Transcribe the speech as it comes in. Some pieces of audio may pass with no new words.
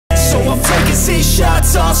taking 6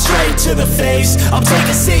 shots all straight to the face. I'm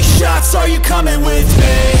taking 6 shots, are you coming with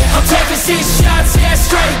me? I'm taking 6 shots, yeah,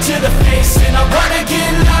 straight to the face. And I wanna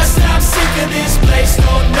get lost, I'm sick of this place.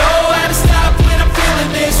 Don't know how to stop when I'm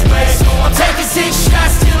feeling this way. So I'm taking 6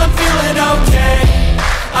 shots till I'm feeling okay.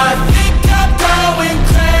 I think I'm going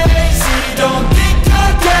crazy, don't think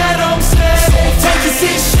I'll get home safe. So I'm taking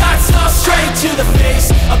 6 shots all straight to the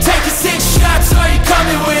face. I'm taking 6 shots, are you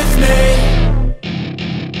coming with me?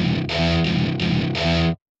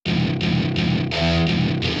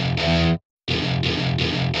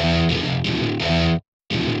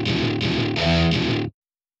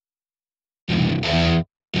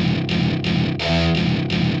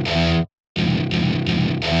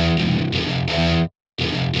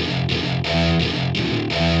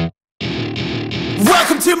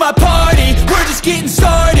 Welcome to my party, we're just getting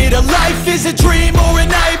started. A life is a dream or a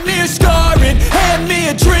nightmare scarring. Hand me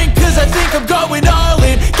a drink cause I think I'm going all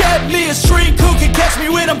in. Get me a shrink who can catch me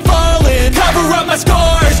when I'm falling. Cover up my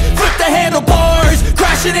scars, flip the handlebars.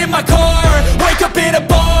 Crashing in my car, wake up in a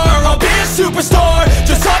bar. I'll be a superstar,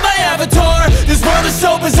 just on my avatar. This world is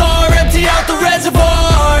so bizarre, empty out the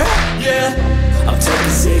reservoir. Yeah, I'm taking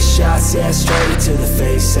 6 shots, yeah, straight to the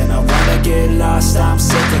face. And I wanna get lost, I'm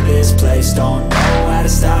sick of this place. Don't know how to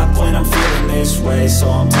stop when I'm feeling this way. So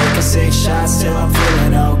I'm taking 6 shots till I'm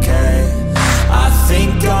feeling okay. I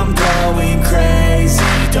think I'm going crazy,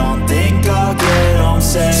 don't think I'll get home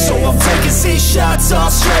safe. So I'm taking 6 shots all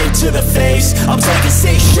straight to the face. I'm taking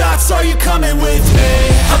 6 shots, are you coming with me?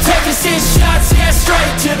 I'm taking 6 shots, yeah,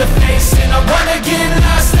 straight to the face. And I wanna get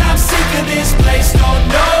lost, I'm sick of this place. Don't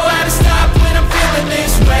know how to stop when I'm feeling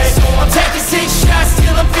this way. So I'm taking 6 shots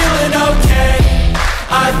till I'm feeling okay.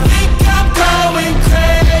 I think I'm going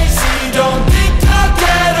crazy, don't think I'll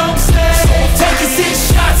get home safe. So I'm taking 6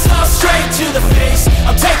 shots all straight to the face.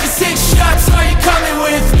 I'm taking 6 shots, are you coming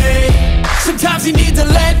with me? Sometimes you need to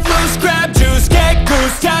let loose, grab juice, get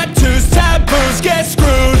goose, tattoos, taboos, get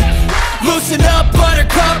screwed. Loosen up,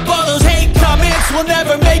 buttercup, all those hate comments will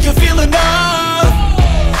never make you feel enough.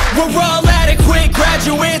 We're all adequate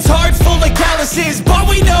graduates, heart full of calluses, but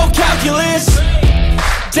we know calculus.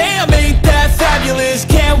 Damn, ain't that fabulous?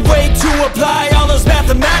 Can't wait to apply all those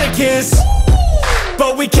mathematicus.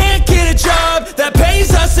 But we can't get a job that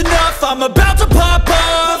pays us enough. I'm about to pop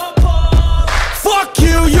off. Fuck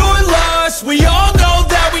you, you're lost. We all know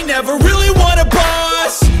that we never really want a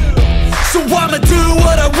boss. So I'ma do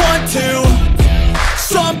what I want to,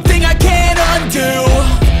 something I can't undo.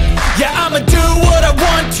 Yeah, I'ma do what I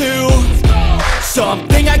want to,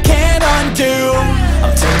 something I can't undo.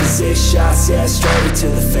 I'm taking 6 shots, yeah, straight to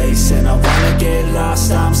the face. And I wanna get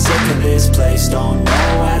lost, I'm sick of this place. Don't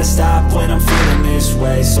know how to stop when I'm feeling this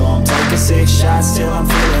way. So I'm taking 6 shots till I'm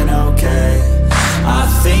feeling okay. I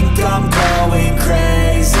think I'm going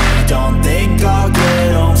crazy, don't think I'll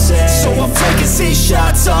get home safe. So I'm taking 6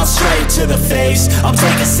 shots all straight to the face. I'm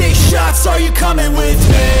taking 6 shots, are you coming with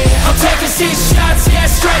me? I'm taking 6 shots, yeah,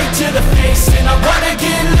 straight to the face. And I wanna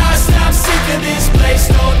get lost, I'm sick of this place.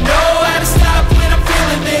 Don't know how to stop when I'm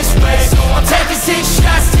feeling this way. So I'm taking 6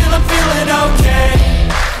 shots till I'm feeling okay.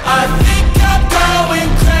 I think I'm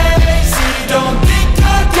going crazy, don't think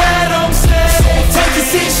I'll get home safe. So I'm taking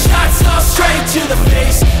 6 shots all straight to the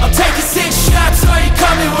face. I'm taking 6 shots, are you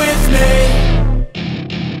coming with me?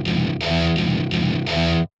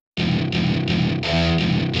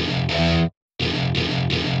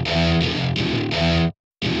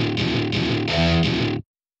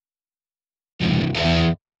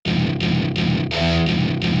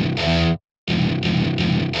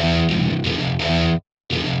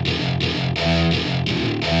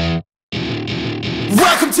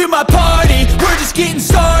 Welcome to my party, we're just getting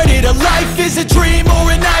started. A life is a dream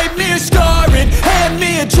or a nightmare scarring. Hand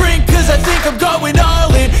me a drink cause I think I'm going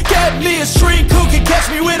all in. Get me a shrink who can catch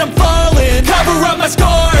me when I'm falling. Cover up my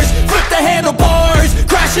scars, flip the handlebars.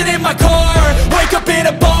 Crashing in my car, wake up in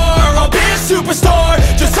a bar. I'll be a superstar,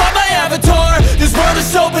 just on my avatar. This world is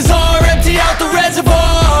so bizarre, empty out the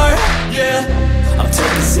reservoir. Yeah, I'm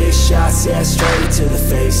taking 6 shots, yeah, straight to the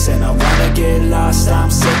face. And I wanna get lost,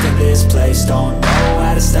 I'm sick of this place. Don't know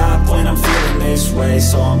how to stop when I'm feeling this way.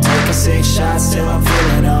 So I'm taking 6 shots till I'm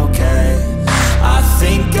feeling okay. I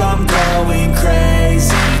think I'm going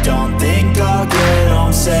crazy, don't think I'll get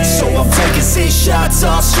home safe. So I'm taking 6 shots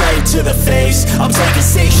all straight to the face. I'm taking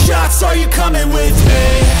 6 shots, are you coming with me?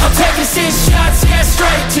 I'm taking 6 shots, yeah,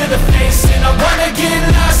 straight to the face. And I wanna get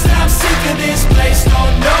lost, I'm sick of this place.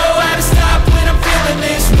 Don't know how to stop when I'm feeling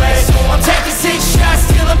this way. So I'm taking 6 shots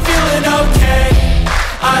till I'm feeling okay.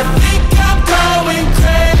 I think I'm going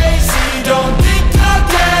crazy, don't think I'll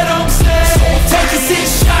get home safe. So I'm taking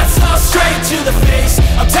 6 shots all straight to the face.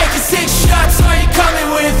 I'm taking 6 shots.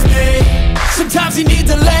 Sometimes you need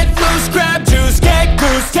to let loose, grab juice, get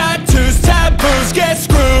goose, tattoos, taboos, get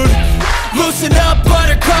screwed. Loosen up,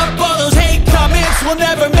 buttercup, all those hate comments will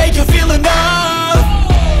never make you feel enough.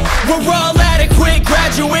 We're all adequate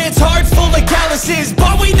graduates, heart full of calluses,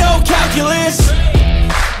 but we know calculus.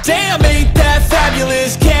 Damn, ain't that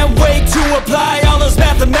fabulous? Can't wait to apply all those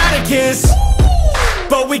mathematicus.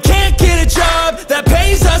 But we can't get a job that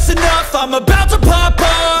pays us enough. I'm about to pop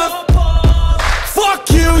up.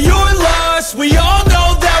 Fuck you, you're lost. We all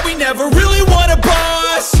know that we never really want a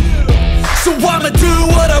boss. So I'ma do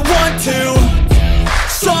what I want to,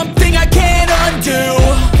 something I can't undo.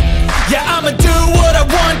 Yeah, I'ma do what I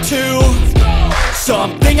want to,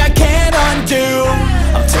 something I can't undo.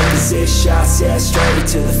 I'm taking 6 shots, yeah, straight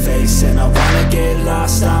to the face. And I wanna get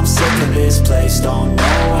lost, I'm sick of this place. Don't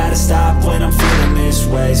know how to stop when I'm feeling this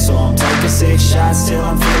way. So I'm taking 6 shots till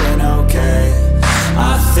I'm feeling okay.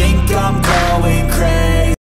 I think I'm